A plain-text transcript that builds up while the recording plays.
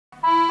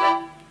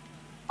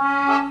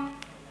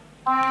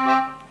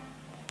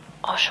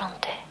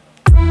Enchanté.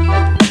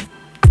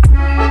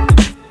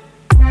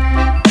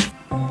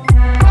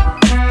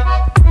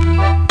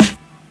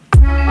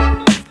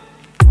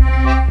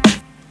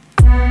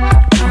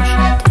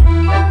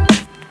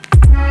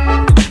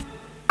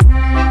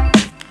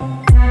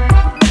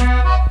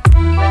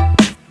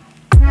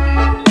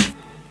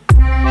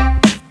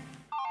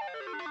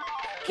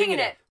 Kinging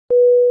it!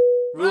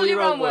 Rule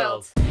your own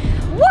world!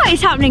 What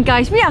is happening,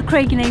 guys? We are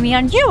Craig and Amy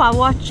and you are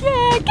watching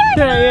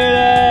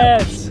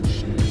Yes!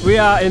 We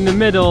are in the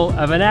middle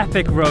of an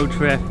epic road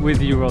trip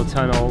with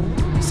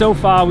Eurotunnel. So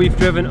far we've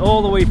driven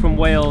all the way from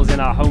Wales in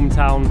our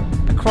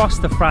hometown across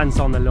to France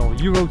on the little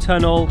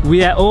Eurotunnel.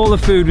 We ate all the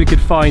food we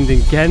could find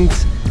in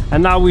Ghent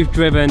and now we've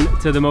driven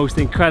to the most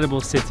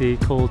incredible city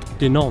called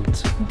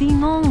Dinant.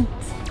 Dinant.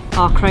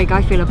 Oh Craig,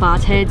 I feel a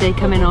bad hair day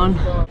coming on.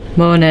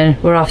 Morning,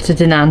 we're off to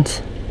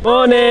Dinant.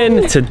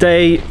 Morning!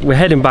 Today we're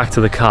heading back to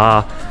the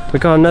car.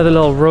 We've got another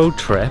little road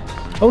trip.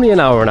 Only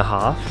an hour and a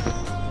half.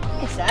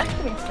 Yes sir,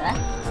 yes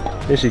sir.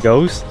 Here she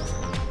goes.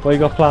 What you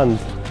got planned?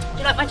 Do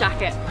you like my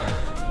jacket?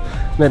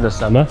 Middle of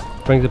summer.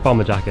 Brings a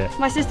bomber jacket.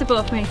 My sister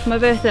bought me for my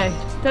birthday.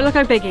 Don't look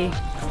like Biggie.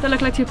 Don't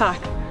look like Tupac.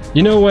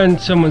 You know when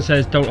someone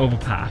says don't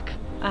overpack,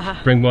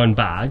 bring one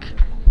bag?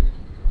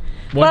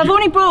 Well, I've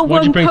only brought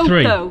one coat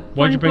three? though.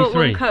 Why'd you bring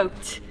three? One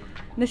coat.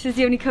 This is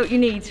the only coat you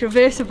need. It's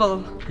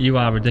reversible. You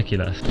are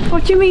ridiculous.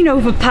 What do you mean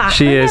overpack?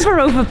 She is never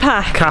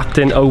overpack.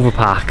 Captain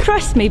Overpack.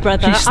 Trust me,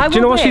 brother. I will do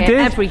you know what she did?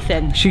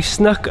 Everything. She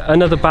snuck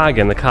another bag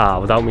in the car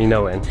without me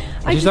knowing.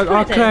 And she's like,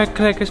 oh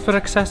Craig, it's for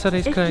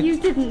accessories, Craig. If you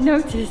didn't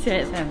notice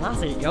it, then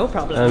that's your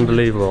problem.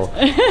 Unbelievable.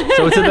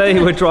 So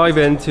today we're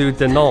driving to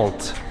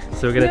Dinant.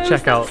 So we're going to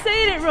check out. Stop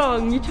saying it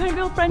wrong. You're trying to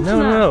be all French.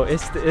 No,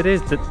 it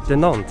is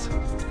Dinant.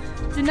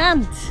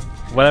 Dinant.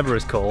 Whatever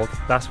it's called,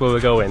 that's where we're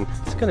going.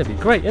 It's going to be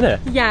great, isn't it?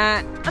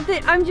 Yeah,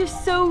 I'm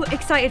just so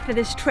excited for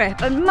this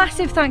trip, and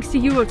massive thanks to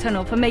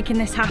Eurotunnel for making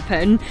this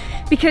happen,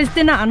 because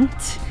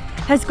Dinant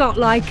has got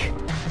like,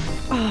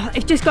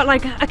 it's just got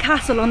like a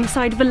castle on the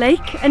side of a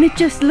lake and it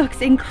just looks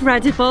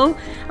incredible,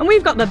 and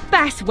we've got the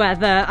best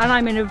weather and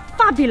I'm in a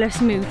fabulous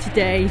mood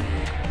today.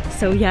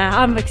 So yeah,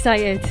 I'm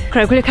excited.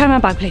 Craig, will you carry my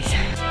bag please?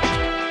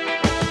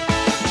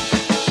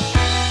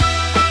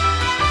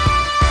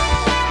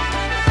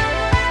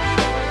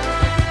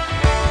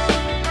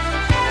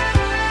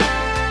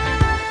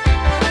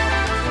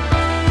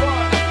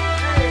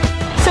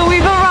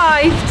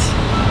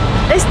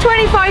 It's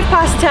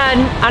 10:25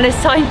 and it's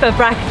time for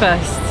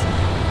breakfast.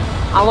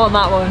 I want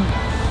that one.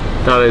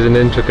 That is an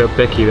intricate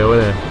bicky though,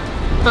 isn't it?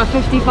 For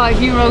 55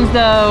 euros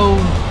though.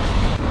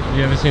 Have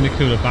you ever seen a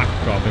cooler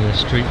backdrop in the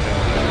street though?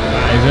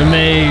 That is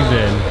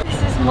amazing.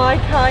 This is my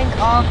kind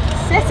of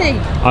city.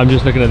 I'm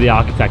just looking at the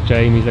architecture,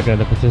 Amy's looking at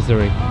the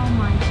patisserie. Oh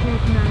my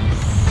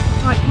goodness.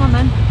 Right, come on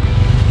then.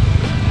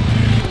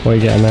 What are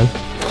you getting then?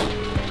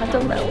 I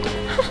don't know.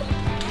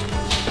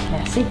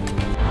 Merci.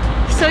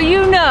 So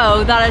you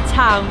know that a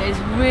town is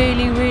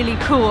really, really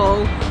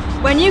cool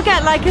when you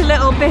get like a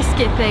little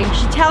biscuit thing.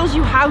 She tells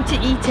you how to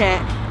eat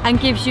it and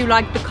gives you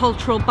like the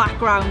cultural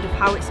background of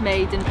how it's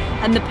made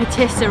and the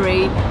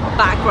patisserie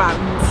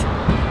background.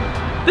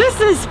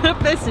 This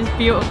is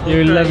beautiful.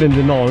 You're loving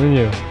the non, aren't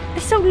you?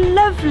 It's so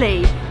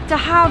lovely to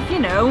have, you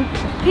know,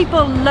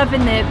 people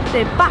loving their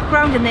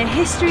background and their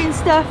history and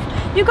stuff.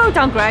 You go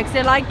down Greg's,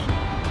 they're like,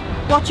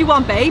 what do you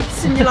want,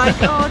 babes? And you're like,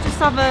 oh, just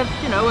have a,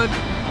 you know, a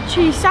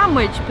cheese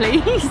sandwich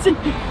please.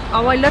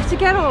 Oh, I love to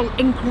get all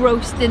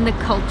engrossed in the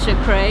culture,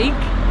 Craig.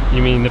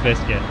 You mean the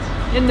biscuits?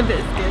 In the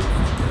biscuits.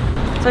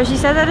 So she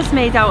said that it's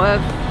made out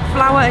of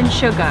flour and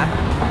sugar,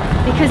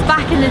 because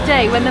back in the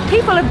day when the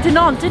people of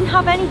Dinant didn't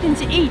have anything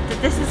to eat,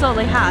 that this is all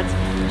they had.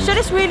 She said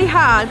it's really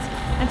hard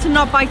and to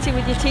not bite it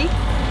with your teeth.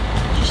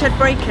 She said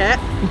break it.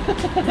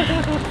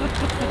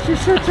 She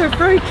said to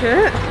break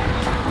it.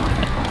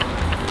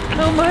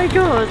 Oh my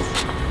god.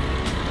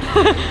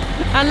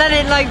 And let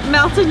it like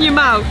melt in your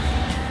mouth.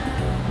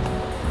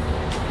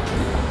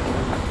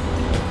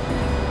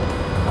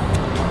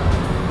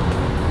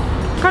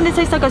 Kind of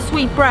tastes like a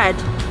sweet bread.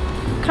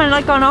 Kind of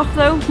like gone off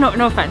though.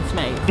 No offense,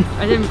 mate.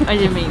 I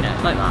didn't mean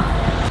it like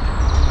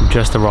that. We've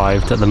just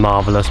arrived at the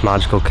marvellous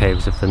magical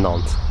caves of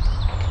Dinant.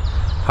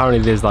 Apparently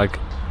there's like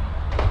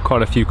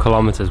quite a few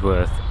kilometres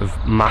worth of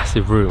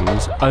massive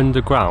rooms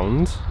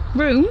underground.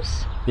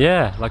 Rooms?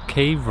 Yeah, like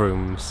cave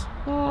rooms.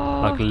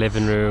 Oh. Like a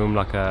living room,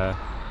 like a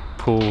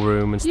pool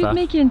room and stuff. You'd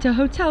make it into a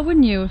hotel,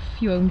 wouldn't you, if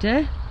you owned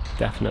it?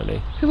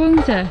 Definitely. Who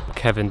owns it?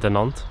 Kevin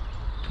Dinant.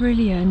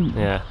 Brilliant.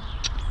 Yeah.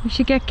 We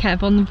should get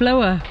Kev on the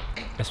blower.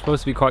 It's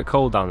supposed to be quite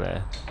cold down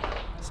there.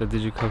 So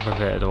did you come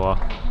prepared or what?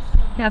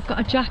 Yeah, I've got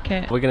a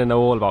jacket. We're going to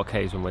know all about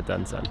caves when we're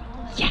done, son.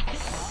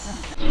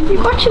 Yes! You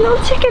got your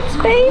little tickets,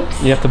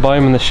 babes? You have to buy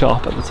them in the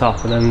shop at the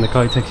top and then the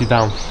guy takes you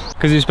down.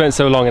 Because you spent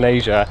so long in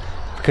Asia,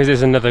 because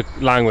it's another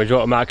language,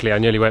 automatically I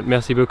nearly went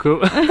merci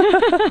beaucoup.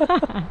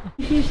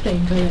 You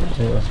staying by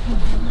it?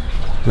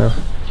 No.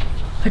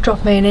 I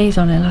dropped mayonnaise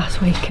on it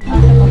last week.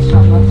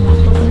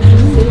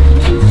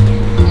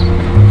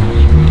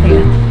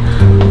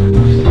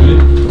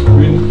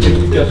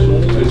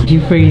 you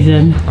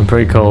freezing? I'm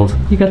pretty cold.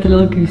 You got the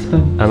little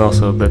goosebump. And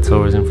also the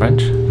tour is in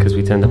French because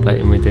we turned up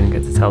late and we didn't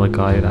get to tell the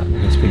guy that we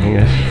were speaking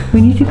English.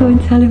 We need to go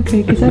and tell him,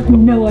 Craig, because I have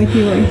no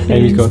idea what he's saying.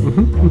 Amy's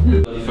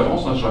going, La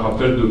différence, je la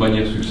rappelle de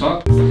manière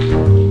succincte.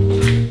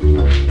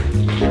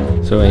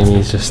 So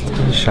Amy's just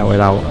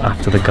shouted out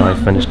after the guy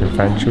finished in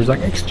French. She was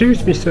like,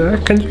 "Excuse me, sir,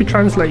 can you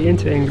translate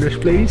into English,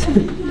 please?"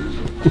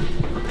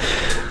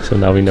 So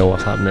now we know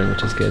what's happening,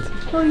 which is good.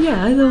 Oh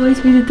yeah,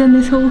 otherwise we'd have done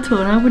this whole tour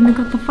and I wouldn't have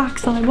got the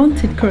facts that I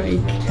wanted,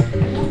 Craig.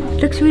 It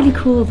looks really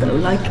cool though,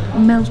 like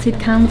melted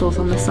candles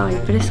on the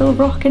side, but it's all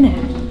rock, innit?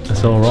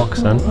 It's all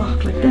rocks then.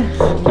 Rock like this.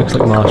 Looks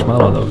like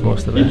marshmallow though,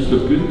 most of it. Ce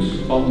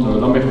punt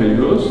van la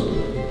merveilleuse.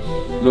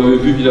 Vous avez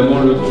vu évidemment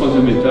le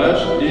troisième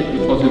étage, et le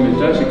troisième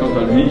étage est quant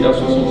à lui à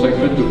 65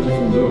 mètres de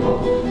profondeur.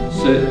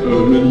 C'est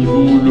le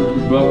niveau le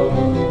plus bas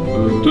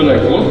de la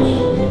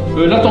grotte.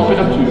 La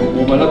température,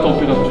 on a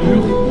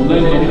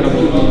une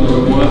température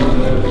de moins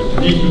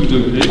 10-12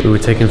 degrés. We were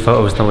taking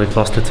photos, then we've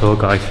lost the tour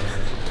guide.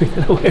 We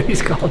don't know where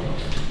he's gone.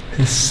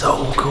 It's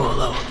so cool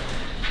though.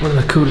 One of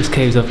the coolest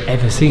caves I've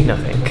ever seen, I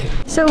think.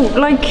 So,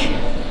 like,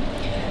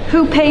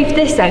 who paved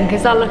this then?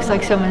 Because that looks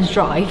like someone's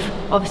drive.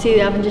 Obviously they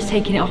haven't just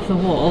taken it off the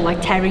wall,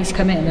 like Terry's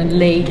come in and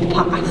laid the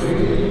path.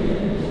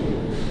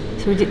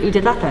 So who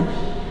did that then?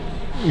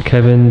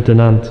 Kevin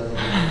Dinant.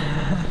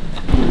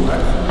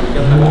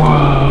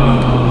 Whoa!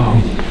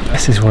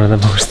 This is one of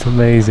the most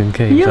amazing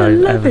caves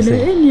I've ever seen.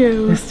 You're loving it, ain't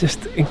you? It's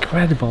just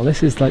incredible.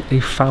 This is like, they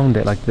found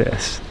it like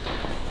this.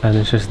 And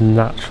it's just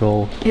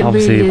natural, It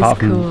obviously really is apart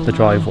from cool, the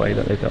driveway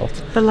that they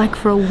built. But like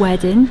for a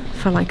wedding,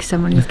 for like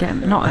someone who's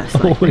getting, not us,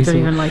 like, we don't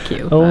even like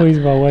you. Always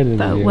about wedding.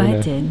 But a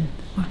wedding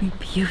would be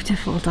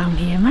beautiful down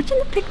here. Imagine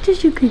the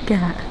pictures you could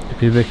get. It'd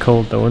be a bit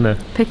cold though, wouldn't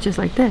it? Pictures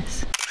like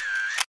this.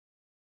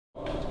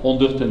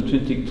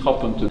 120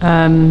 trappen te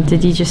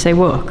Did you just say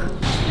walk?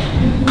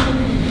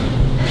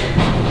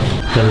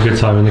 Have a good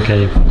time in the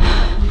cave.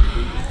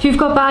 If you've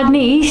got bad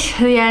knees,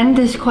 at the end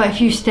there's quite a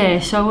few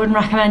stairs, so I wouldn't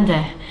recommend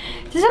it.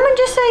 Did someone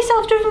just say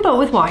self-driven boat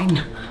with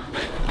wine?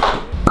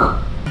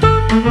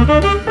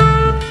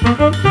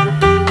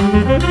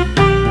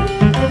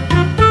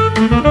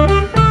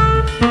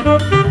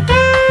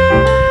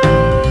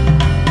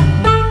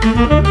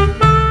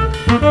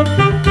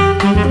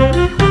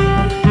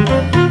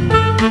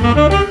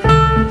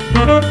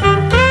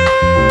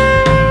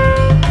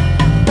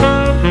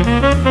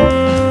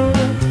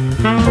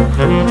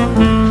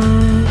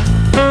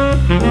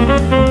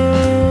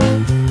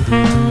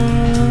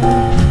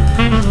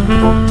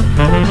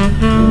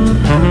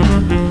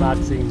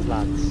 Lads seems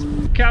lads.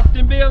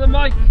 Captain B on the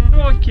mic. Come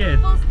on, kid.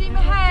 Full steam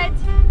ahead.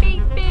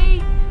 Beep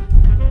beep.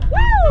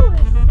 Woo!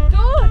 This is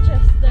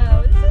gorgeous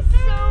though. This is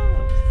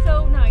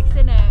so nice,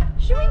 isn't it?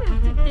 Should we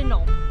move to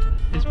Dinant?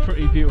 It's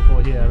pretty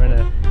beautiful here, isn't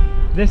it?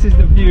 This is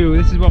the view.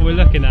 This is what we're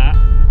looking at.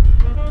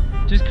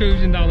 Just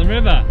cruising down the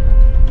river.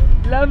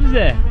 Loves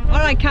it.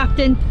 Alright,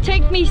 Captain,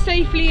 take me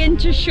safely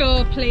into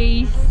shore,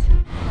 please.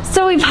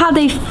 So we've had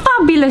a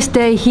fabulous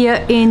day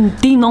here in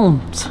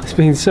Dinant. It's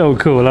been so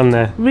cool, hasn't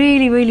it?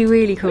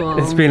 Really cool.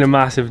 It's been a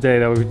massive day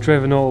though. We've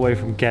driven all the way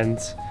from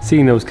Ghent.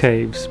 Seeing those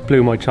caves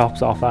blew my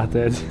chops off, that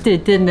did.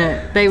 Didn't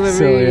it? They were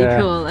really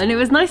cool. And it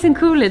was nice and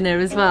cool in there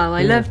as well.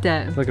 I loved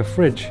it. It's like a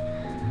fridge.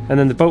 And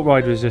then the boat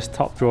ride was just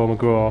top draw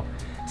McGraw.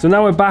 So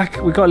now we're back.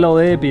 We've got a little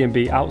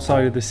Airbnb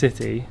outside of the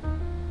city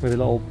with a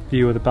little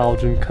view of the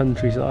Belgian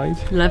countryside.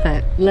 Love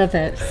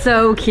it.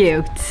 So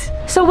cute.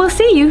 So we'll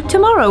see you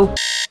tomorrow.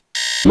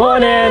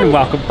 Morning!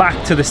 Welcome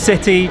back to the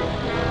city.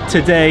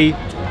 Today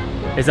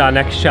is our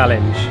next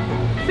challenge.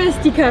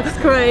 Fisticuffs,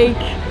 Craig.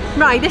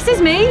 Right, this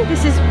is me.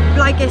 This is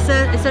like, it's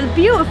a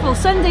beautiful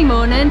Sunday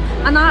morning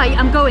and I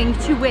am going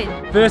to win.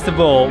 First of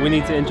all, we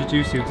need to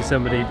introduce you to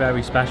somebody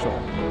very special.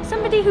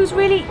 Somebody who's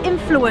really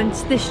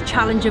influenced this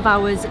challenge of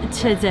ours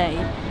today.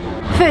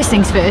 First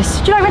things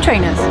first, do you like my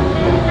trainers?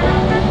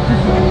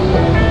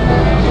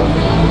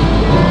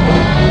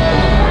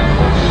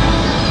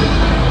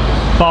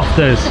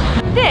 Bofters.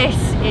 This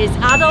is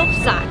Adolf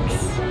Sax.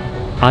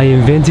 I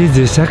invented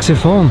the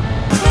saxophone.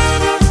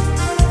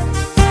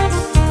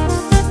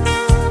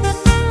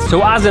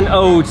 So as an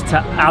ode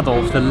to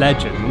Adolf the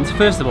legend,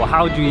 first of all,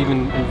 how do you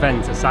even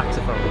invent a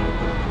saxophone?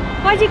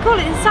 Why do you call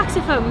it a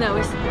saxophone though?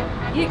 It's,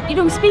 you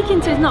don't speak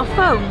into it, it's not a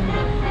phone.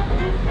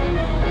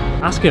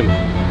 Ask him.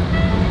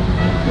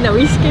 No,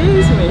 he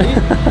scares me.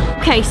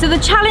 Okay, so the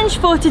challenge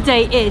for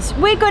today is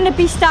we're going to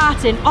be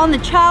starting on the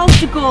Charles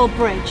de Gaulle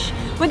Bridge.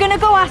 We're going to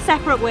go our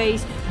separate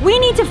ways. We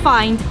need to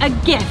find a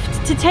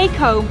gift to take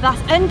home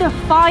that's under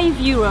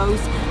 €5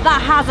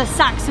 that has a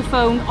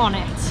saxophone on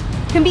it.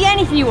 Can be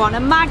anything you want, a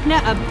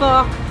magnet, a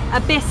book,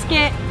 a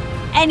biscuit,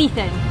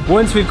 anything.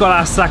 Once we've got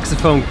our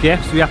saxophone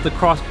gifts, we have to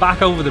cross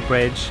back over the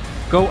bridge,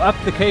 go up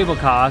the cable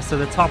cars to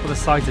the top of the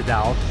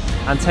Citadel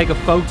and take a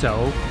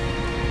photo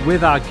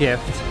with our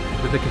gift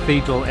with the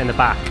cathedral in the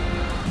back.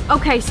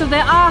 Okay, so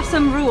there are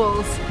some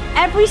rules.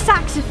 Every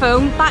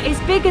saxophone that is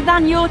bigger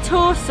than your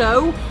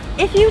torso,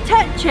 if you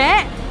touch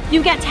it,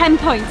 you get 10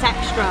 points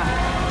extra.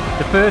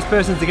 The first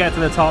person to get to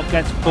the top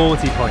gets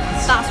 40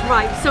 points. That's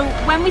right. So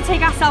when we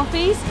take our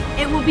selfies,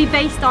 it will be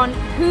based on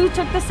who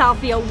took the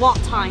selfie at what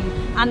time,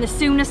 and the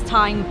soonest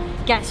time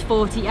gets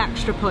 40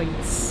 extra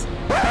points.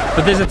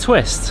 But there's a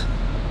twist.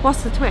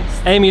 What's the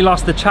twist? Amy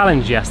lost the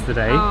challenge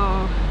yesterday,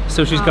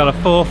 so she's got a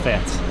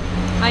forfeit.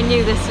 I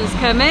knew this was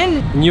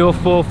coming. And your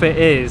forfeit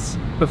is,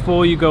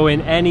 before you go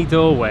in any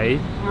doorway,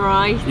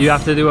 right, you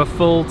have to do a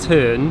full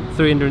turn,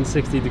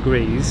 360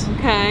 degrees.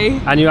 Okay.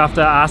 And you have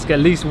to ask at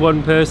least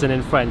one person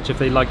in French if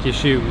they like your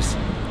shoes.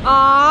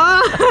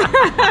 Ah.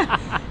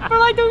 But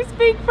I don't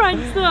speak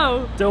French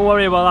though. Don't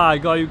worry about that, I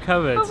got you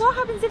covered. But what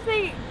happens if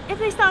they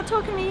start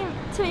talking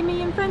to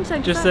me in French?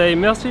 Just say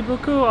merci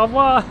beaucoup, au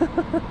revoir.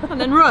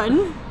 And then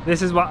run.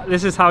 This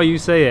is how you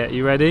say it.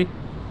 You ready?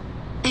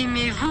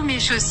 Aimez-vous mes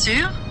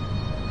chaussures?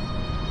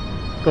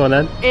 Go on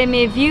then.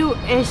 Aimez-vous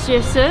mes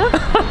chaussures?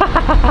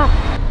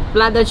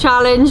 Let the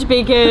challenge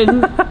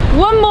begin.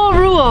 One more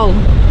rule.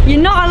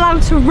 You're not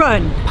allowed to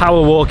run.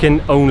 Power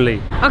walking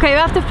only. Okay, we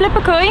have to flip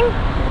a coin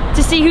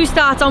to see who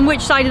starts on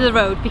which side of the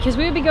road, because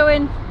we'll be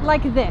going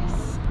like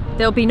this.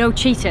 There'll be no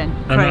cheating.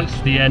 And that's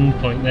the end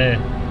point there.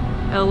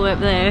 All the way up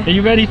there. Are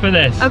you ready for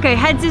this? Okay,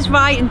 heads is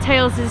right and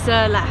tails is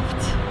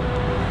left.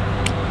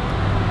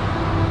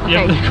 You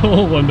have to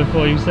call one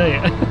before you say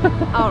it.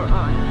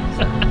 Alright.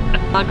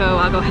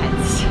 I'll go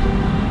heads.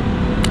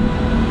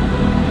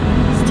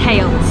 It's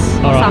tails.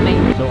 What's that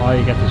mean? So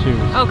I get to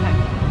choose. Okay.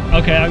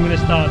 Okay, I'm going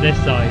to start this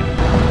side.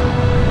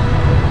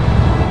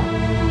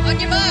 On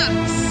your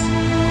marks,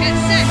 get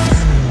set,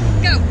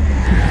 go!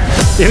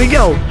 Here we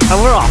go,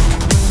 and we're off.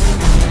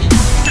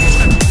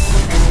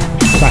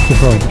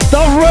 Saxaphone.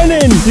 Stop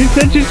running! You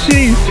said you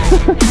cheat.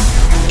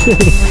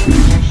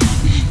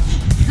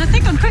 I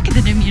think I'm quicker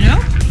than him, you know?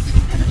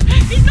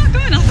 He's not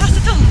going that fast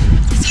at all.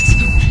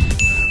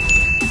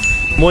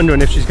 I'm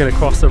wondering if she's going to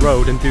cross the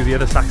road and do the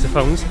other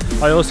saxophones.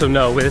 I also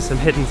know there's some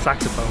hidden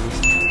saxophones.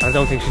 I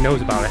don't think she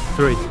knows about it.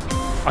 3.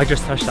 I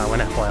just touched that one,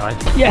 FYI.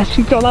 Yes,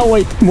 she got that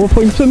way. More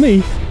points for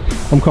me.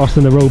 I'm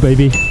crossing the road,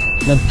 baby.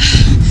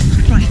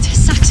 Right,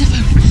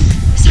 saxophone.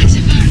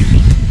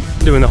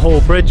 Saxophone. Doing the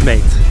whole bridge,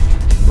 mate.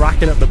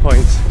 Racking up the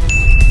points.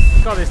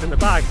 Got this in the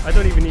bag. I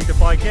don't even need to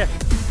buy a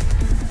gift.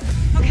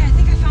 Okay, I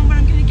think I found what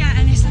I'm going to get,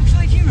 and it's like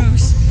 €5.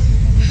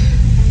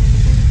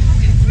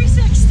 Okay,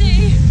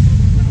 360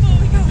 before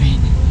we go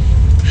in.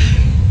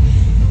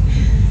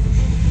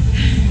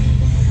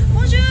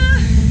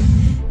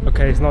 Bonjour.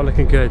 Okay, it's not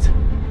looking good.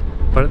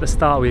 But at the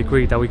start we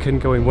agreed that we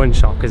couldn't go in one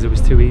shop because it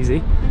was too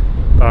easy.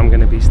 But I'm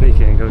going to be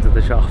sneaky and go to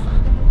the shop.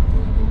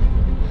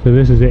 So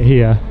this is it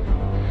here.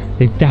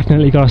 They've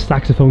definitely got a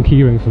saxophone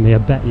keyring for me, I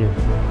bet you.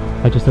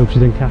 I just hope she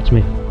didn't catch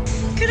me.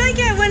 Could I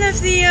get one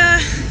of the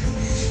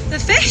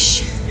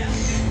fish?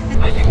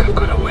 I think I've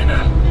got a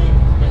winner.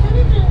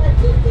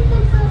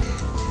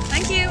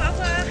 Thank you,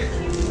 Alpha.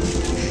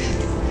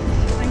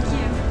 Thank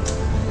you.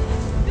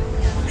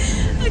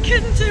 I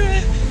couldn't do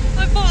it.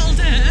 I bottled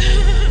it.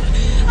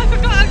 I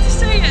forgot how to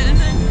say it and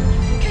then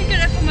can't get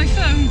it up on my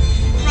phone.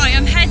 Right,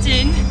 I'm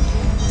heading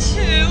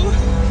to,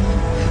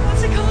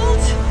 what's it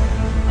called?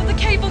 Oh, the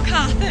cable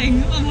car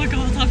thing. Oh my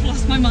god, I've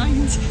lost my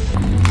mind.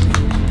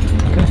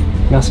 Okay,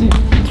 merci.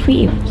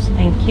 3 euros,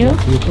 thank you.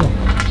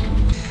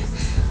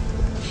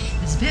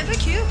 There's a bit of a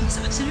queue, that's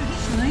absolutely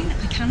fine.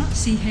 I cannot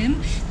see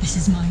him. This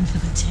is mine for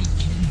the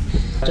taking.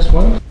 Just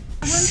one? One,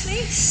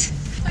 please.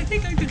 I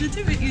think I'm gonna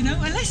do it, you know,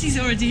 unless he's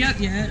already up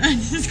yet. I'm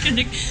just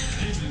gonna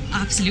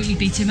absolutely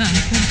beat him up.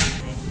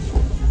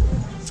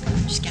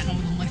 Just get on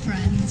with all my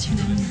friends, you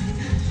know.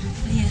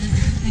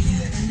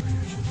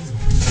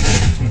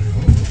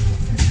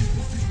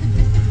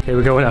 Okay,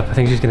 we're going up. I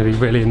think she's going to be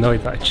really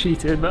annoyed that I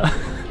cheated, but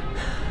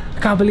I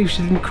can't believe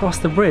she didn't cross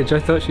the bridge. I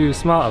thought she was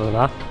smarter than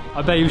that.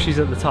 I bet you she's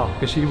at the top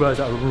because she was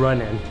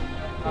running.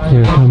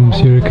 Here it comes,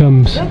 here it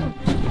comes.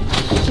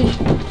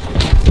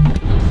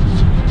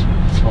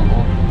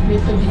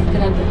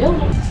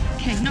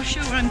 Okay, not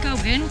sure where I'm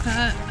going, but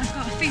I've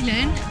got a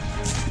feeling.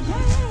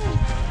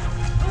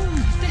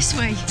 Oh, this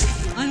way.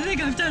 I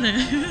think I've done it.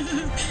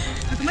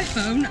 I've got my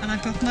phone and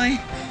I've got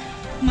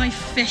my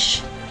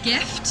fish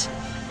gift.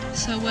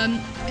 So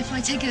if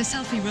I take a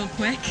selfie real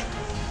quick.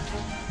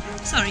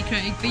 Sorry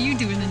Craig, but you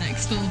doing the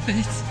next little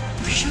bit.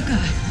 Oh, sugar.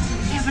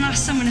 I haven't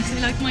asked someone if they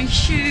like my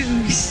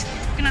shoes.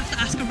 I'm gonna have to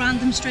ask a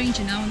random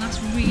stranger now, and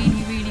that's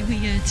really, really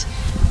weird.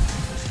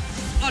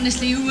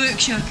 Honestly, who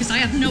works here? Because I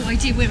have no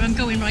idea where I'm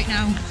going right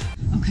now.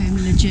 Okay, I'm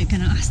legit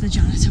gonna ask the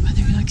janitor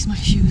whether he likes my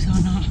shoes or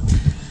not.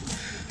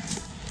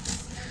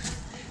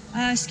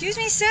 Excuse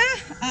me, sir.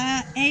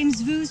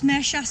 Aimez-vous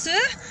mes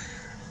chaussures?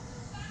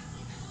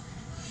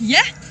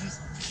 Yeah?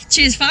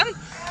 Cheers, fam.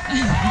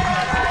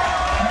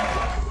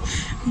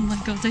 Oh my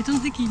god, I don't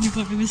think he knew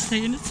what I was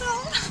saying at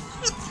all.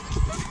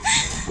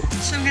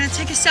 So I'm gonna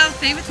take a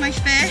selfie with my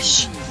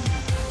fish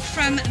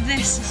from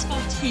this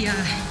spot here.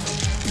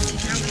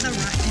 Take out the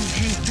wrapping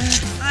paper.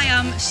 I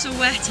am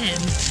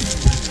sweating.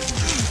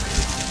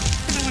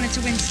 I don't want it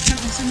to win so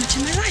much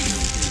in my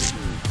life.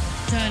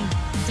 Done.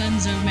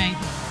 Donezo, mate.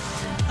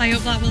 I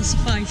hope that will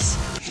suffice.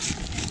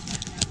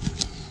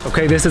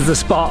 Okay, this is the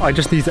spot. I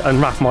just need to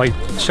unwrap my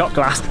shot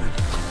glass.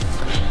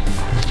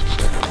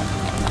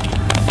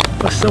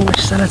 There's so much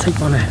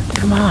sellotape on it.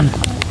 Come on.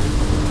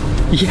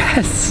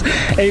 Yes!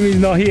 Amy's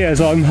not here,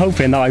 so I'm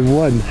hoping that I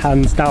won,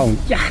 hands down.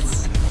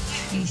 Yes!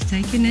 He's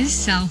taking his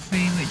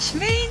selfie, which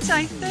means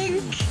I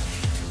think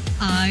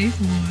I've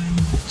won.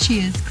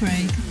 Cheers,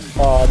 Craig.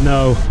 Oh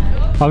no.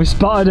 I've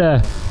spotted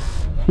her.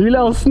 You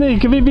little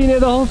sneak, have you been here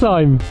the whole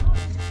time?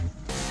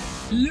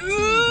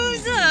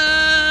 Loser!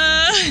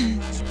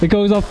 It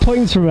goes off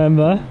points,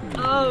 remember?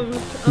 Oh.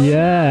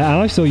 Yeah,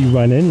 and I saw you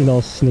running, you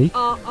little sneak.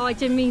 Oh, I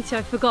didn't mean to,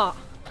 I forgot.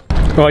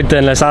 Right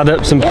then, let's add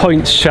up some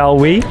points, shall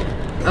we?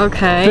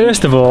 Okay.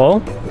 First of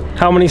all,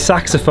 how many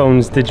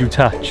saxophones did you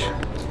touch?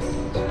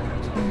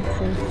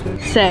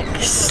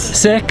 6.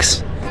 6?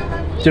 Do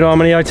you know how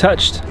many I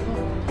touched?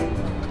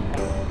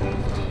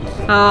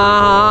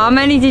 How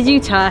many did you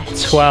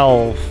touch?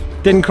 12.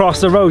 Didn't cross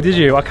the road, did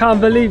you? I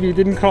can't believe you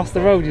didn't cross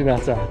the road, you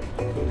nutter.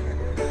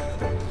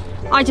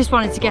 I just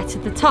wanted to get to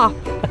the top.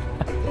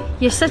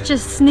 You're such a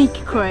sneak,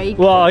 Craig.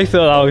 Well, I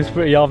thought that was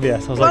pretty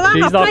obvious. I was like,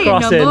 she's not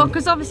crossing. No more,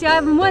 because obviously I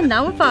haven't won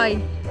now, have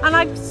I? And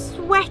I've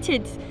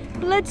sweated.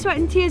 Blood, sweat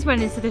and tears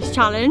went into this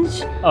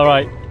challenge.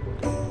 Alright.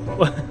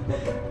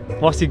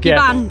 What's your gift?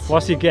 Banned.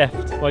 What's your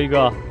gift? What you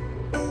got?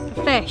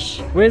 A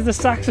fish. Where's the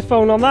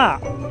saxophone on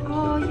that?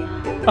 Oh,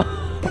 yeah.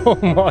 Oh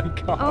my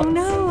god. Oh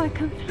no, I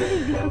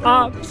completely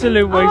forgot.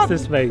 Absolute waste of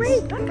space.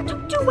 Craig, I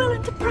took too well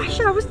into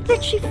pressure. I was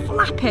literally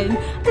flapping.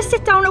 To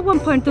sit down at one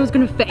point, I was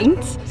going to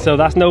faint. So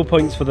that's no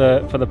points for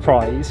the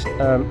prize.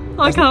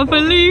 I can't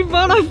believe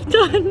what I've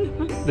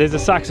done. There's a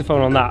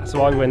saxophone on that,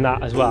 so I win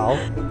that as well.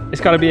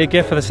 It's got to be a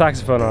gift for the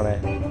saxophone on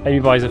it. Amy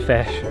buys a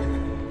fish.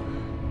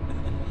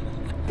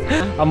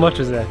 How much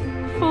was it?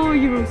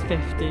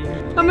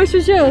 €4.50. How much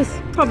was yours?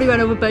 Probably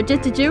went over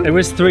budget, did you? It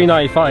was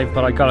 $3.95,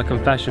 but I got a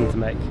confession to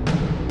make.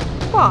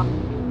 What?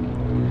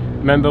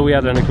 Remember we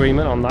had an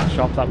agreement on that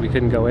shop that we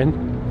couldn't go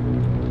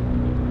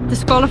in?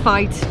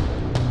 Disqualified.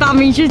 That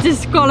means you're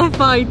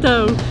disqualified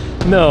though.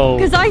 No.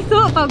 Because I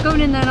thought about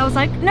going in there and I was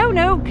like,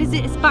 no, because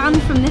it's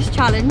banned from this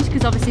challenge,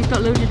 because obviously it's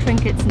got loads of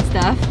trinkets and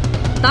stuff.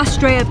 That's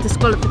straight up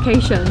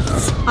disqualification.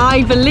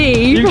 I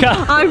believe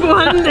I've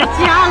won the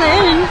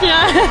challenge.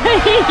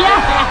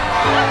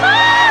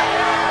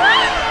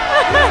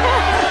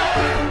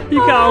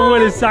 You can't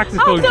win a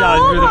saxophone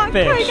challenge with a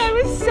fish. Craig, I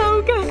was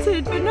so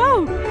gutted, but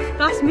no,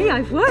 that's me,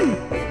 I've won.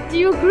 Do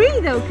you agree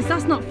though? Because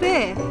that's not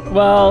fair.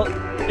 Well,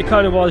 it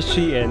kind of was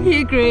cheating. He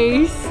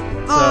agrees. So,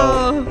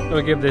 I'm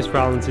gonna give this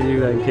round to you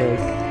then, kid.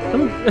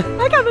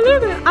 I can't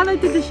believe it. And I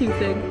did the shoe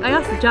thing. I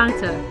asked the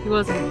janitor. He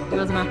wasn't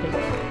happy.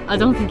 I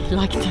don't think he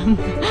liked him.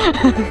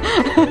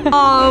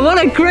 Oh, what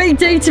a great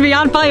day to be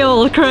had by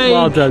all, Craig.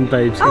 Well done,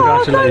 babes.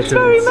 Congratulations. Oh, thanks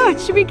very much.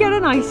 Should we get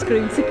an ice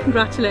cream to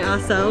congratulate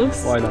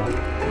ourselves? Why not?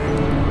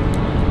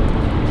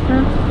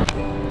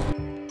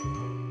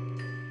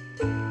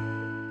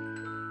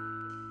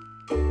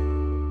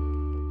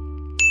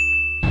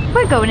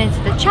 We're going into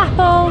the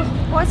chapel.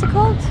 What is it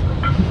called?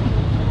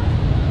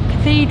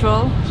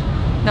 Cathedral.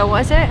 No,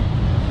 what is it?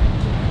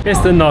 It's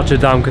the Notre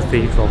Dame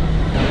Cathedral.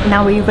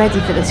 Now, are you ready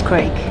for this,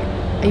 Craig?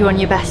 Are you on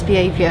your best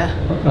behaviour?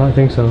 I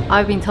think so.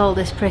 I've been told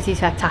it's pretty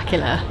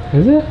spectacular.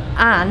 Is it?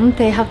 And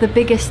they have the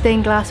biggest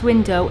stained glass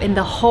window in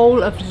the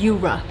whole of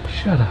Europe.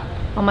 Shut up.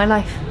 On my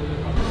life.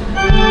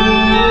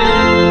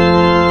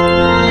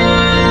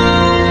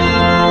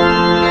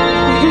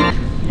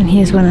 And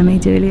here's one I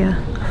made earlier.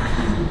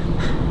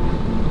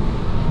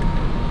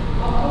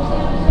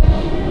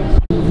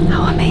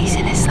 How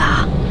amazing is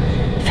that?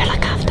 I feel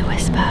like I have to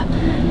whisper,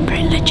 but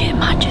it legit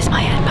matches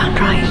my headband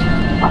right.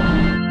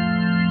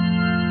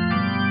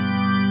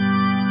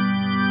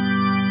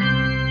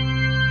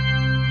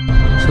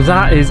 So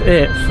that is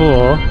it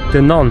for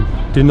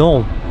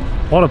Dinant.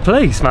 What a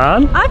place,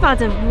 man. I've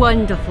had a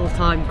wonderful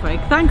time, Craig.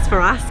 Thanks for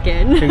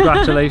asking.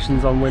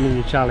 Congratulations on winning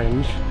your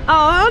challenge.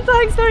 Oh,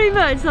 thanks very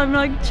much. I'm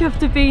like chuffed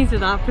to beans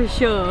with that for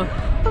sure.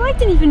 But I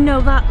didn't even know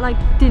that like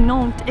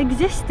Dinant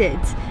existed.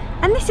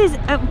 And this is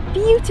a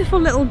beautiful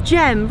little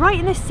gem right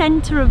in the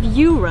centre of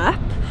Europe.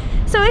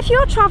 So if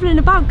you're travelling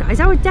about, guys,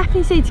 I would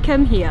definitely say to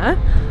come here.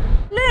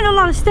 Learn a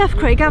lot of stuff,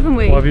 Craig, haven't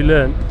we? What have you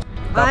learned?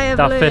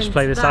 That fish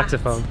played the that.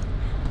 saxophone.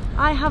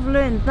 I have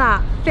learned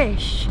that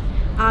fish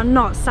are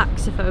not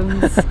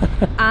saxophones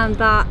and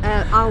that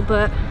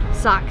Albert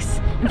Sax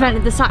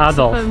invented the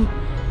saxophone. Adolf.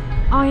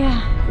 Oh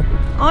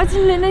yeah. Oh, I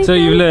didn't learn anything. So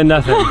you learned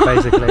nothing,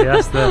 basically.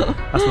 That's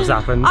what's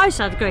happened. I just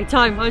had a great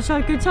time. I just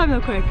had a good time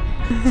though, Craig.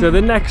 So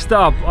the next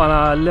stop on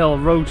our little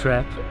road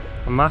trip,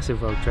 a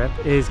massive road trip,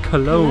 is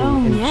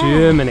Cologne in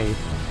Germany.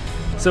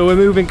 So we're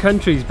moving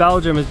countries.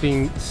 Belgium has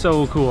been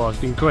so cool. It's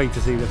been great to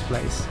see this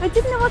place. I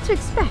didn't know what to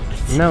expect.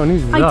 No,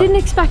 neither did I. I didn't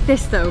expect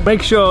this though.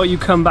 Make sure you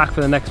come back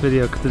for the next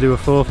video to do a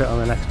forfeit on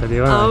the next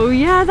video. Oh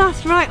yeah,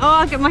 that's right. Oh,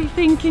 I'll get my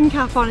thinking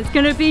cap on. It's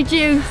gonna be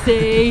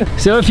juicy.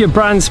 So if you're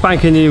brand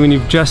spanking new and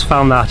you've just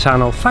found our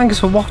channel, thanks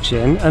for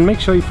watching and make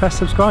sure you press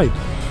subscribe.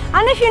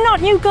 And if you're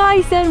not new,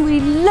 guys, then we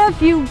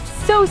love you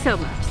so much.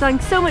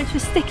 Thanks so much for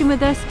sticking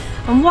with us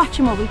and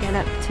watching what we get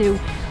up to.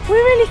 We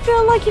really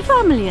feel like your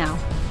family now.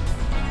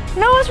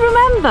 No one's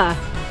remember.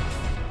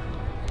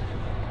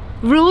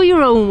 Rule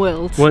your own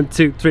world. 1,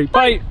 2, 3,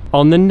 bye!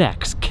 On the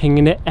next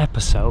Kinging It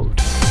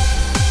episode.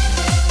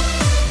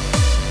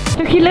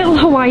 Look, your little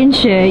Hawaiian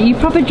shirt, you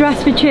proper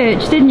dressed for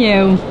church, didn't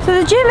you?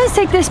 So the Germans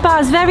take their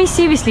spas very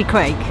seriously,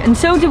 Craig, and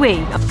so do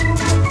we.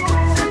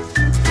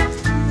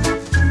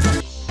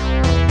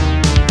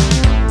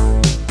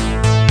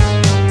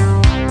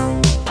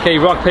 Okay,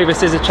 rock, paper,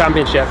 scissors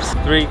championships.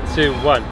 3, 2, 1.